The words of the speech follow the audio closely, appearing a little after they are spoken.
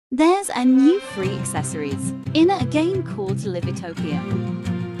There's a new free accessories in a game called 𝓊𝕐𝕐𝕐.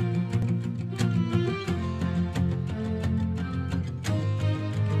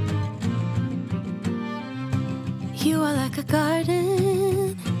 You are like a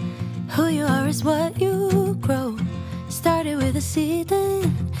garden. Who you are is what you grow. Started with a seed,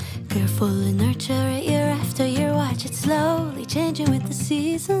 then carefully nurture it year after year. Watch it slowly changing with the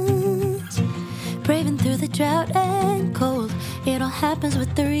seasons. Braving through the drought and cold. It all happens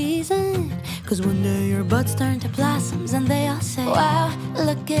with the reason. Cause one day your buds turn to blossoms and they all say, wow,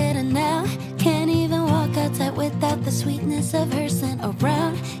 look at her now. Can't even walk outside without the sweetness of her scent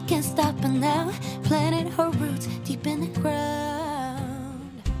around. Can't stop her now. Planted her roots deep in the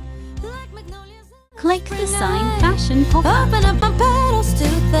ground. Like magnolias. Click the sign fashion pop-up. Open up my petals to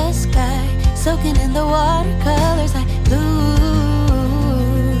the sky. Soaking in the watercolors I bloom.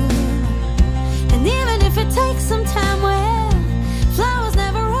 And even if it takes some time, well, flowers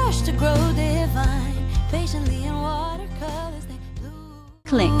never rush to grow divine. Patiently in watercolors they bloom.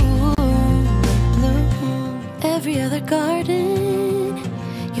 Click. Every other garden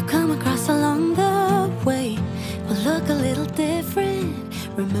you come across along the way will look a little different.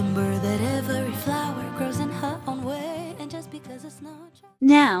 Remember that every flower grows in her own way. And just because it's not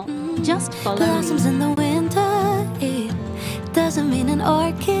Now, just follow blossoms me. in the winter, it doesn't mean an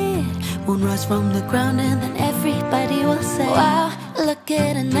orchid won't rise from the ground. And then everybody will say, wow, look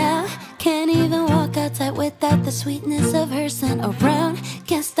at her now. Can't even walk outside without the sweetness of her scent around.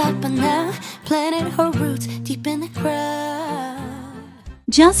 Can't stop her now. Planted her roots deep in the ground.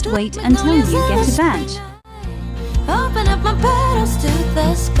 Just wait until you get a badge. Open up my petals to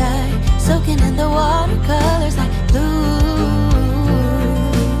the sky. Soaking in the watercolors I bloom.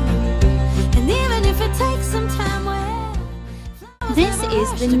 And even if it takes some time, well, This is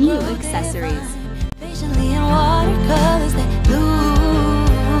the new accessories. patiently in watercolors they bloom.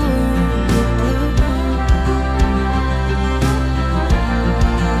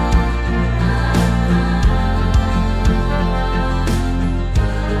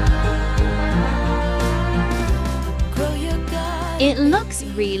 Grow your garden, It looks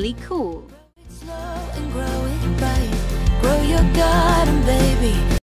really cool. slow and grow it right. Grow your garden, baby.